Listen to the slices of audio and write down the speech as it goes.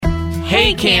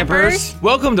Hey, campers!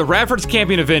 Welcome to Radford's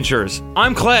Camping Adventures.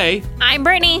 I'm Clay. I'm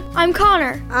Brittany. I'm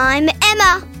Connor. I'm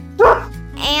Emma.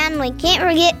 And we can't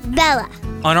forget Bella.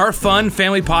 On our fun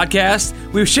family podcast,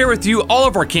 we share with you all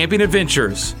of our camping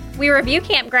adventures. We review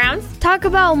campgrounds, Talk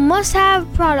about must-have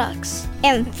products.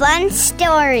 And fun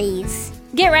stories.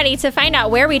 get ready to find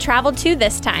out where we traveled to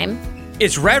this time.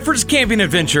 It's Radford's Camping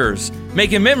Adventures,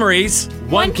 making memories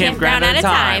one campground at a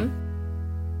time.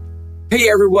 Hey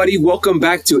everybody, welcome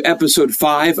back to episode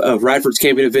 5 of Radford's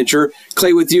Camping Adventure.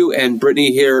 Clay with you and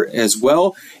Brittany here as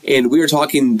well. And we are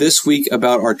talking this week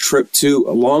about our trip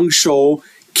to Shoal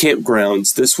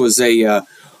campgrounds. This was a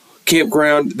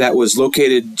campground that was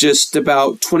located just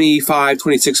about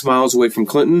 26 miles away from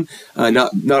Clinton.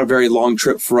 Not a very long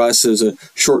trip for us. It was a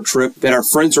short trip that our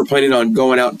friends were planning on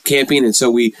going out camping, and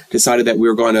so we decided that we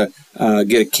were going to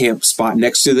get a camp spot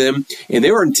next to them. And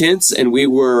they were in tents, and we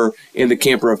were in the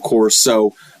camper, of course.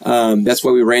 So that's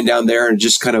why we ran down there and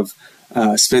just kind of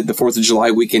spent the 4th of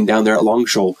July weekend down there at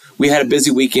Shoal. We had a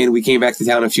busy weekend. We came back to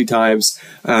town a few times.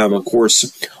 Of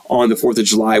course, on the 4th of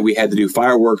July, we had to do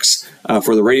fireworks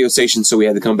for the radio station, so we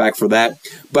had to come back for that.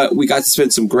 But we got to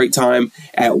spend some great time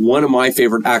at one of my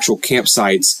favorite actual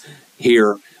campsites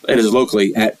here, and is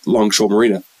locally at Shoal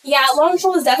Marina. Yeah,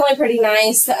 Shoal was definitely pretty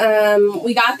nice.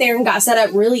 We got there and got set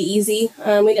up really easy.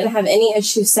 We didn't have any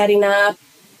issues setting up.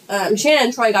 Shannon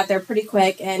and Troy got there pretty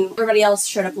quick, and everybody else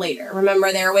showed up later.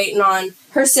 Remember, they were waiting on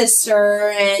her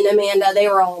sister and Amanda. They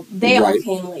all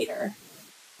came later.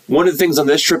 One of the things on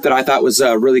this trip that I thought was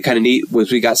really kind of neat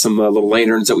was we got some little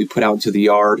lanterns that we put out into the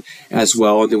yard as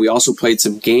well. And then we also played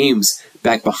some games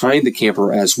back behind the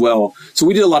camper as well. So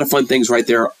we did a lot of fun things right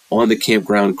there on the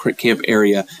campground, camp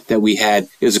area that we had.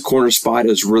 It was a corner spot. It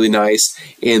was really nice.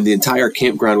 And the entire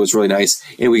campground was really nice.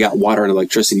 And we got water and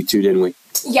electricity too, didn't we?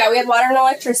 Yeah, we had water and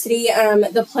electricity.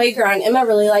 The playground, Emma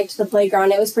really liked the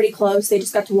playground. It was pretty close. They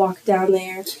just got to walk down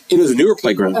there. It was a newer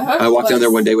playground. I walked down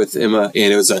there one day with Emma,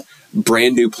 and it was a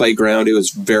brand new playground. It was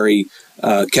very,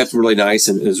 kept really nice,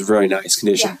 and it was very nice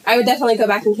condition. Yeah, I would definitely go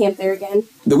back and camp there again.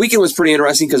 The weekend was pretty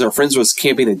interesting because our friends was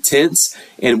camping in tents,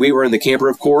 and we were in the camper,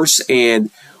 of course, and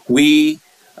we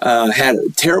had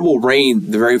terrible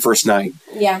rain the very first night.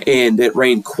 Yeah. And it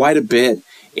rained quite a bit.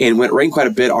 And when it rained quite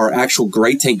a bit, our actual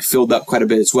gray tank filled up quite a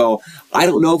bit as well. I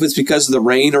don't know if it's because of the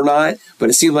rain or not, but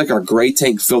it seemed like our gray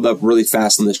tank filled up really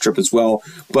fast on this trip as well.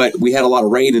 But we had a lot of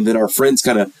rain, and then our friends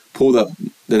kind of pulled up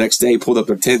their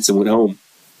tents and went home.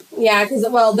 Yeah, because,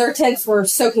 their tents were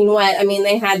soaking wet. I mean,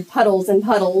 they had puddles and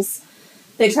puddles.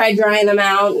 They tried drying them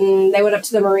out, and they went up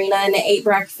to the marina and they ate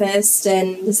breakfast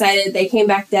and decided they came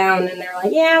back down, and they're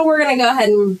like, yeah, we're going to go ahead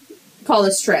and call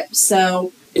this trip.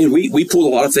 So... And we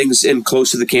pulled a lot of things in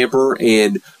close to the camper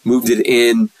and moved it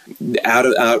in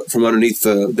out from underneath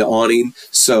the awning.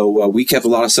 So we kept a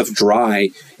lot of stuff dry,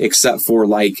 except for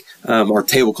our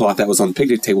tablecloth that was on the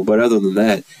picnic table. But other than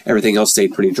that, everything else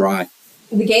stayed pretty dry.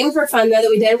 The games were fun, though, that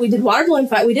we did. We did water balloon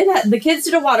fight. The kids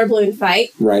did a water balloon fight.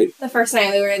 Right. The first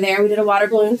night we were there, we did a water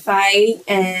balloon fight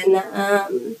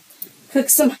and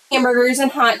cooked some hamburgers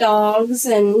and hot dogs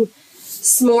and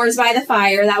s'mores by the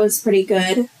fire. That was pretty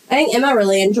good. I think Emma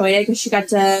really enjoyed it because she got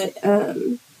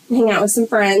to hang out with some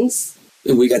friends.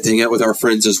 And we got to hang out with our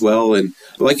friends as well. And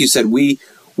like you said, we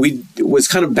was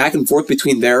kind of back and forth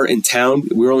between there and town.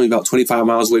 We were only about 25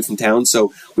 miles away from town,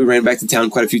 so we ran back to town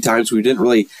quite a few times. We didn't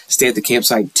really stay at the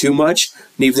campsite too much,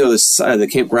 and even though the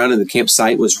campground and the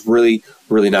campsite was really,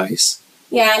 really nice.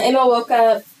 Yeah, Emma woke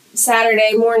up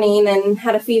Saturday morning and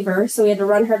had a fever, so we had to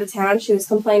run her to town. She was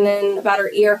complaining about her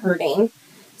ear hurting.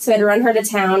 So we had to run her to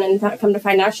town and come to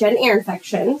find out she had an ear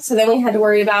infection. So then we had to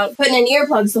worry about putting in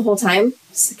earplugs the whole time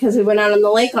because we went out on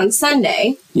the lake on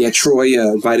Sunday. Yeah, Troy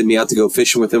invited me out to go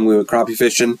fishing with him. We went crappie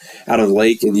fishing out on the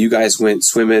lake, and you guys went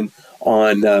swimming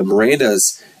on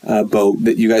Miranda's boat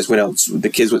that you guys went out.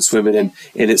 The kids went swimming, and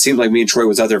it seemed like me and Troy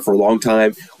was out there for a long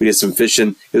time. We did some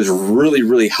fishing. It was really,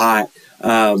 really hot.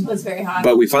 It was very hot.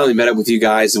 But we finally met up with you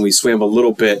guys, and we swam a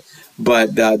little bit.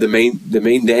 But the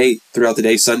main day, throughout the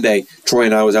day, Sunday, Troy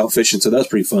and I was out fishing, so that was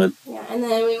pretty fun. Yeah, and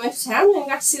then we went to town and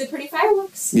got to see the pretty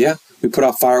fireworks. Yeah, we put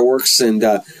off fireworks, and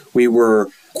we were,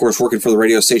 of course, working for the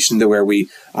radio station where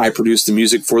I produced the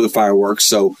music for the fireworks,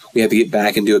 so we had to get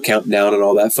back and do a countdown and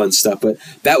all that fun stuff. But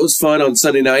that was fun on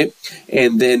Sunday night,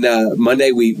 and then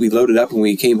Monday we loaded up and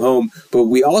we came home. But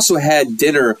we also had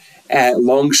dinner at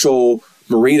Shoal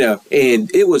Marina, and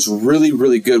it was really,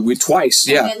 really good. We had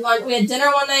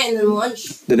dinner one night and then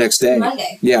lunch the next day.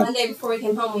 Monday. Yeah. Monday before we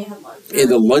came home, we had lunch. And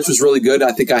the lunch was really good.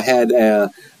 I think I had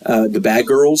the Bad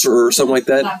Girls or something like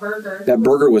that. That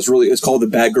burger was it's called the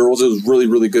Bad Girls. It was really,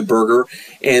 really good burger.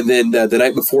 And then the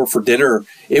night before for dinner,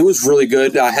 it was really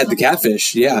good. I had the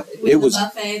catfish. Yeah, it was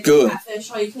buffet, good.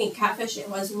 Catfish, all you can eat catfish. It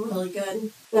was really good.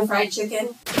 And the fried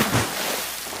chicken.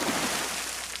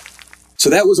 So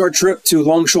that was our trip to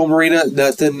Long Shoal Marina.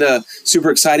 Nothing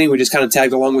super exciting. We just kind of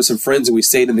tagged along with some friends and we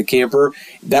stayed in the camper.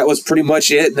 That was pretty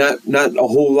much it. Not a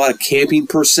whole lot of camping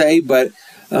per se, but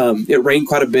it rained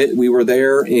quite a bit. We were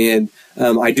there, and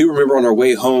I do remember on our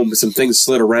way home, some things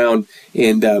slid around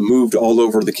and moved all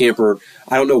over the camper.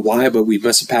 I don't know why, but we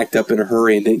must have packed up in a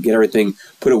hurry and didn't get everything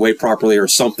put away properly or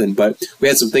something. But we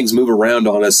had some things move around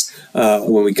on us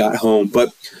when we got home.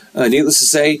 But needless to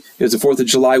say, it was the 4th of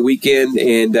July weekend,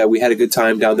 and we had a good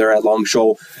time down there at Long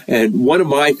Shoal. And one of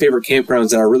my favorite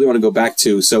campgrounds that I really want to go back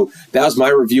to. So that was my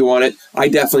review on it. I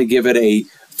definitely give it a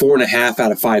 4.5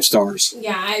 out of 5 stars.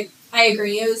 Yeah, I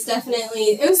agree. It was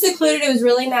secluded. It was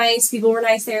really nice. People were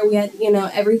nice there. We had,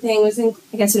 everything was in,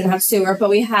 I guess we didn't have sewer, but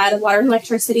we had water and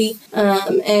electricity.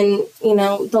 And,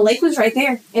 the lake was right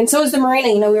there. And so was the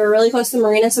marina. We were really close to the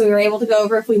marina, so we were able to go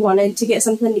over if we wanted to get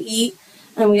something to eat.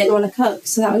 And we didn't want to cook,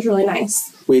 so that was really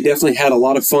nice. We definitely had a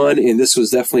lot of fun, and this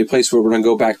was definitely a place where we're going to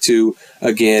go back to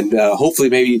again, hopefully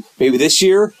maybe this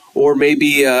year, or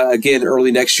maybe, again,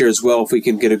 early next year as well, if we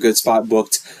can get a good spot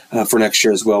booked for next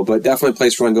year as well. But definitely a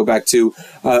place we're going to go back to.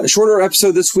 A shorter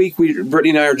episode this week.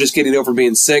 Brittany and I are just getting over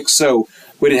being sick, so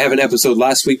we didn't have an episode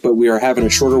last week, but we are having a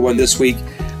shorter one this week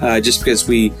just because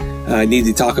we need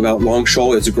to talk about Long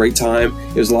Shoal. It was a great time.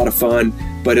 It was a lot of fun,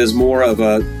 but it was more of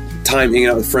a time hanging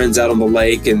out with friends out on the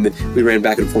lake, and we ran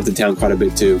back and forth in town quite a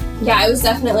bit too. Yeah, it was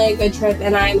definitely a good trip,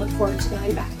 and I look forward to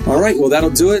going back. All right, well,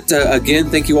 that'll do it. Again,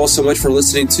 thank you all so much for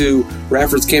listening to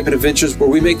Radford's Camping Adventures, where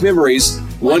we make memories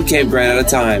one campground at a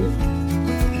time.